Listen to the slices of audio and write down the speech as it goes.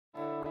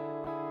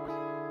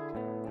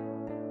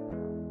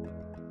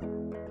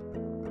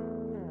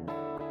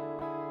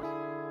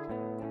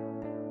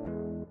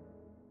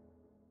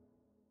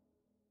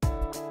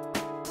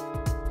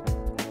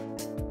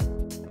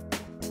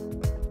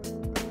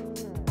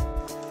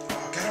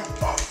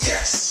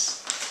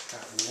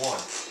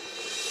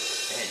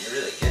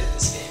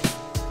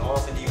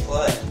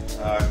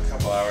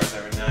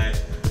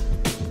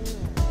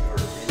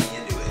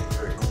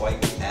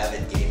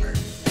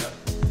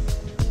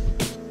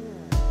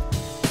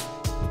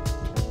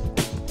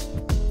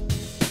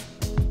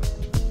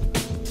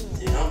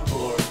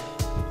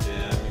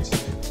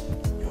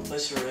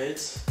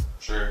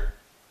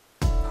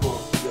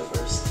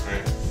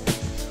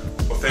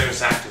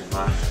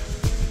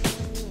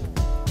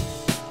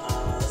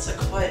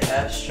quite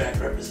abstract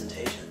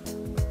representation.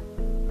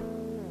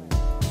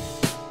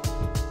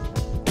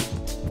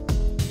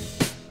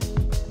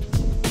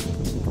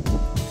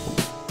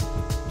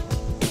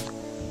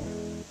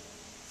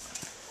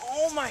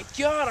 Oh my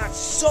god, I'm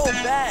so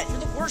bad. You're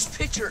the worst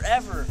pitcher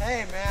ever.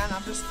 Hey man,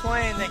 I'm just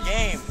playing the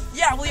game.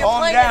 Yeah, well, you're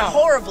playing it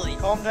horribly.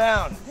 Calm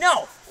down.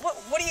 No,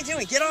 what are you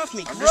doing? Get off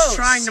me. I'm Gross. just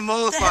trying to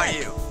mollify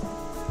you.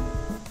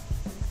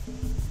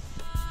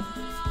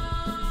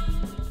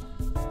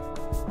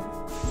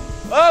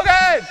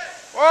 Logan!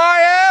 Where are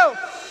you?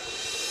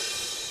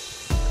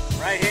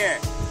 Right here.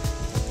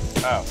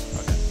 Oh,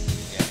 okay.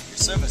 Yeah, you're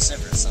so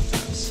vociferous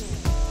sometimes.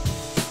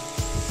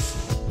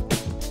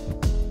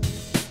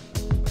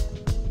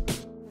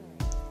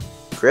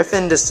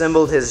 Griffin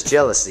dissembled his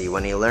jealousy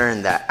when he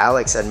learned that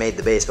Alex had made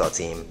the baseball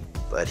team,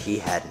 but he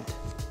hadn't.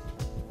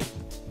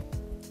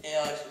 Hey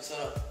Alex, what's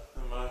up?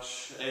 Not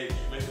much. Hey, did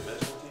you make the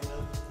baseball team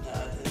now? No,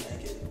 I didn't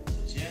make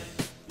it. Did you?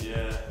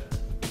 Yeah.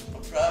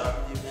 I'm proud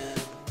of you, man.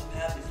 I'm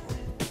happy for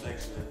you.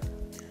 Thanks, man.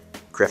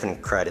 Griffin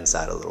cried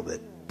inside a little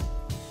bit.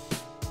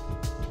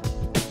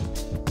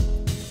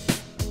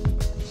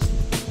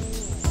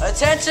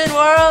 Attention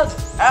world!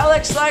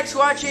 Alex likes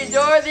watching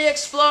Dora the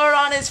Explorer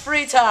on his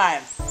free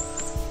time.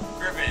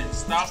 Griffin,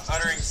 stop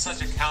uttering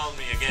such a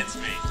calumny against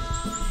me.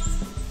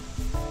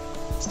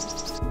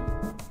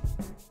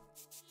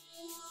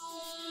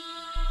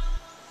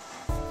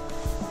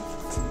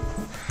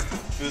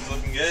 Food's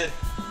looking good.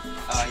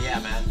 Oh yeah,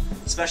 man.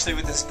 Especially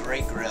with this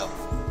great grill.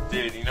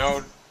 Dude, you know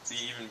what's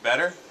even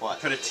better?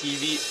 What? Put a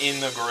TV in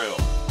the grill.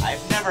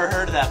 I've never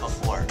heard of that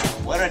before.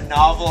 What a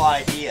novel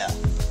idea.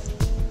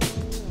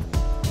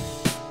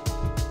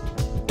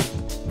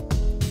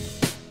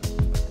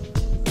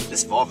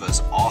 This Volvo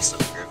is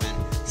awesome, Griffin.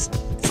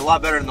 It's a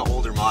lot better than the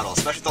older model,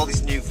 especially with all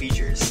these new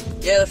features.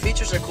 Yeah, the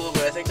features are cool,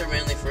 but I think they're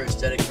mainly for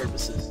aesthetic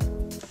purposes.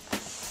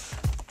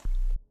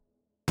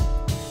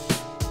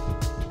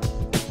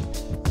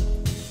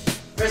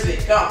 Frisbee,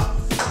 come.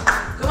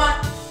 Come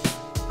on.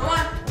 Come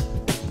on.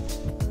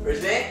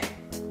 Frisbee.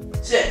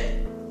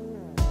 Sit.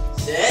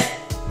 Sit.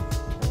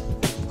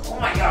 Oh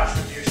my gosh,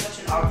 Frisbee, you're such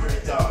an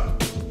obdurate dog.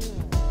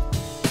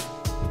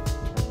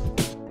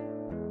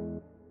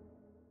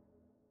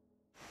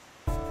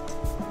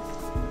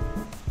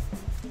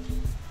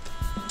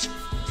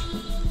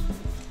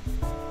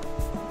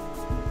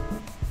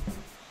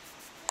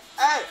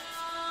 Hey!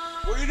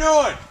 What are you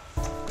doing?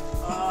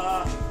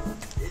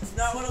 It's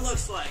not what it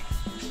looks like.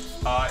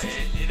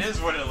 It is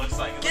what it looks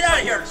like. It Get looks out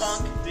like of here, you're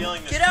punk.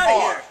 stealing this Get out of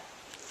car. here.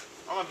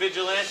 I'm a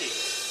vigilante.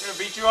 I'm gonna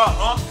beat you up,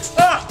 huh?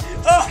 Ah!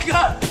 Oh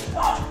god!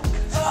 Ah!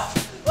 Ah!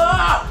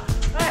 Ah!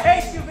 I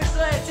hate you,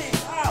 vigilante!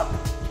 Ah!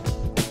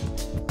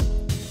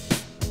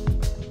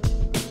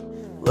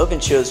 Logan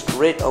chose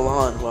great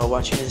elan while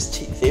watching his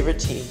favorite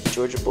team,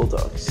 Georgia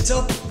Bulldogs. It's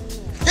up.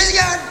 He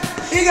got it!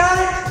 He got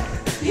it!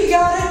 He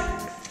got it!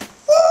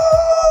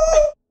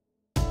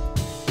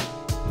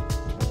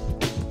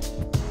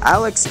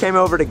 Alex came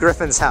over to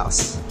Griffin's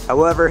house.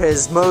 However,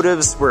 his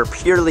motives were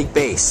purely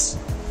base.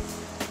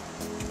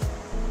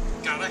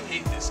 God, I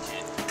hate this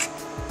kid.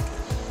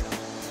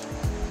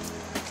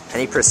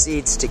 And he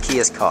proceeds to key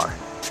his car.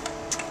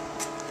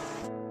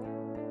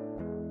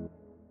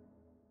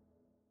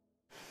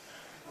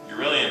 You're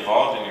really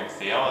involved in your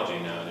theology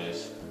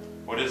nowadays.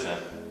 What is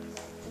that?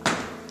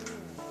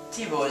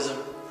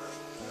 T-boyism.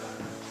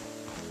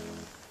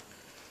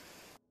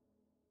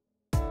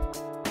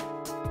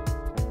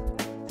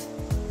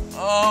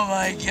 Oh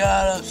my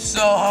god, I'm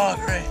so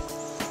hungry.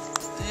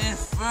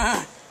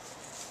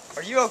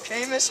 Are you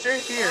okay, mister?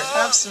 Here,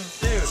 have some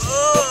food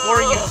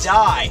before you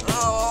die.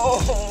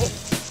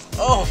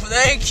 Oh,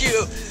 thank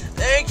you.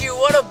 Thank you,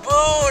 what a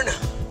boon.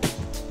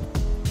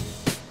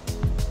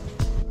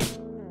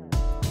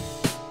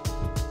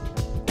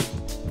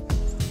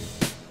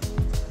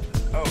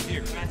 Oh,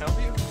 here, can I help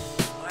you?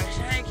 Why,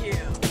 thank you.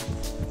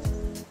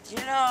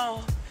 You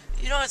know,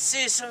 you don't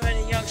see so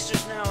many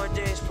youngsters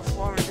nowadays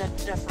performing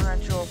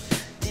deferential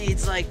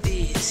deeds like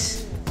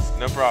these.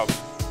 No problem.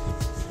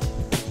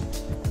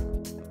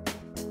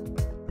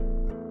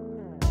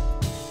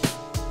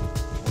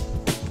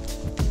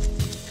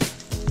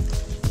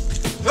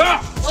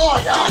 Ah!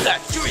 Oh, no,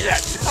 give me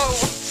that. No!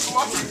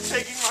 Why are you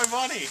taking my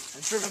money?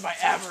 I'm driven by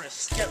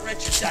avarice. Get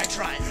rich or die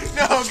trying.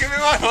 No, give me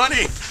my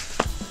money!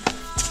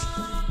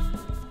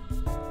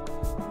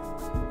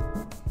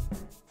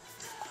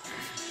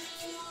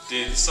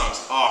 Dude, this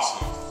song's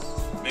awesome.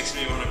 Makes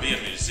me want to be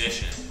a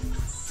musician.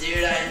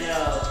 Dude, I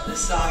know.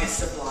 This song is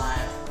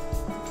sublime.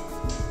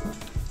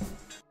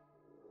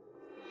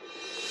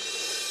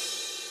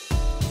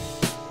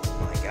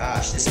 Oh my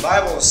gosh, this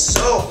Bible is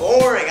so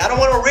boring. I don't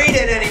want to read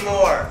it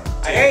anymore.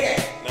 I hate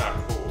it. Not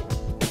cool.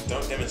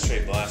 Don't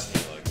demonstrate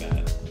blasphemy like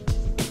that.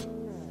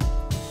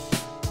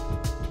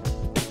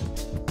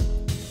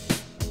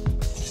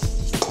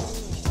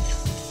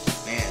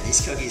 Man,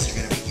 these cookies are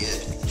gonna be good.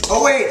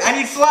 Oh wait, I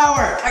need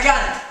flour. I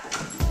got it.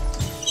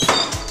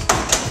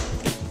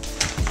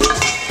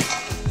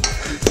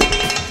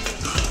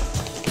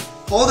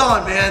 Hold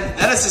on, man.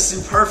 That is a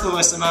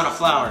superfluous amount of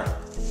flour.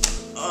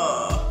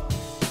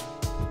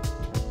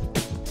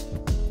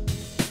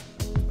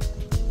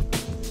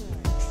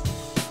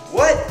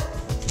 What?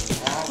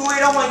 Who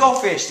ate all my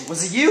goldfish?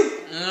 Was it you?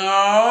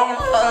 No.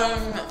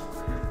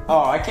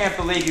 Oh, I can't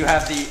believe you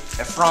have the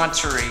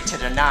effrontery to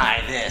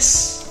deny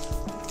this.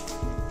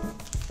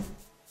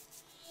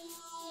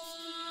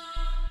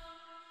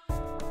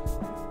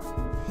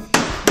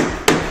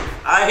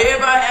 I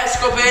hereby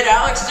exculpate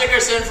Alex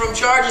Dickerson from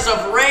charges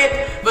of rape,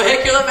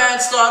 vehicular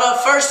manslaughter,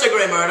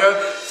 first-degree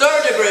murder,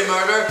 third-degree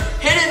murder,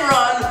 hit and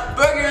run,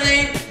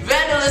 burglary,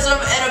 vandalism,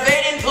 and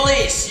evading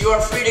police. You are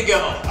free to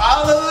go.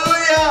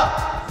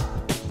 Hallelujah!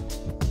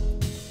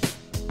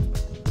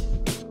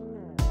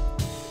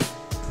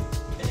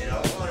 And I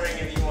was wondering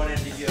if you wanted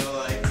to go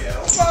like,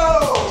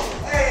 whoa!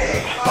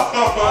 Hey!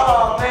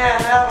 Oh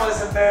man, that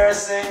was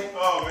embarrassing.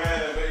 Oh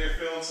man, I bet you're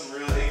feeling some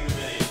real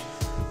ignominy.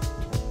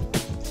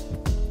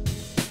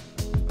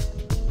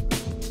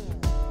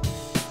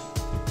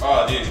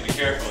 Oh, dude, be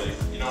careful.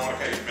 You don't want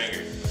to cut your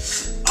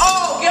fingers.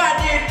 Oh, God,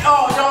 dude.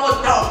 Oh, don't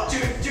look. No,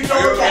 dude,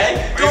 don't look at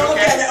it. Don't look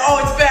at it. Oh,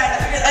 it's bad.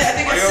 I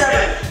think it's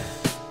severed.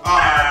 Oh,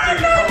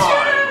 dude, come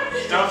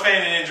on. Don't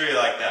feign an injury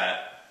like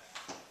that.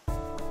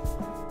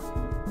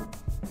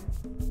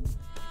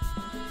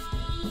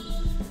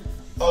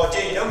 Oh,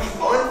 dude, you know what'd be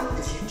fun?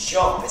 If you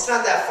jump. It's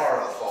not that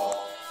far of a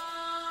fall.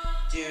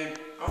 Dude,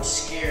 I'm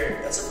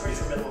scared. That's a pretty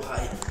formidable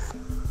height.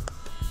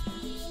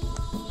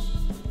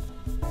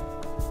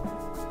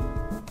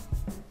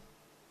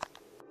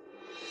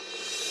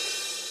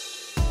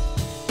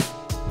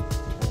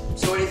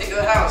 So what do you think of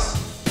the house?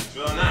 It's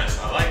really nice.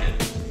 I like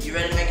it. You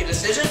ready to make a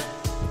decision?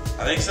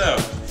 I think so.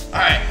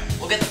 Alright.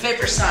 We'll get the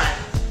paper signed.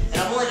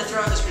 And I'm willing to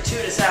throw in this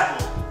gratuitous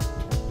apple.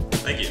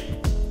 Thank you.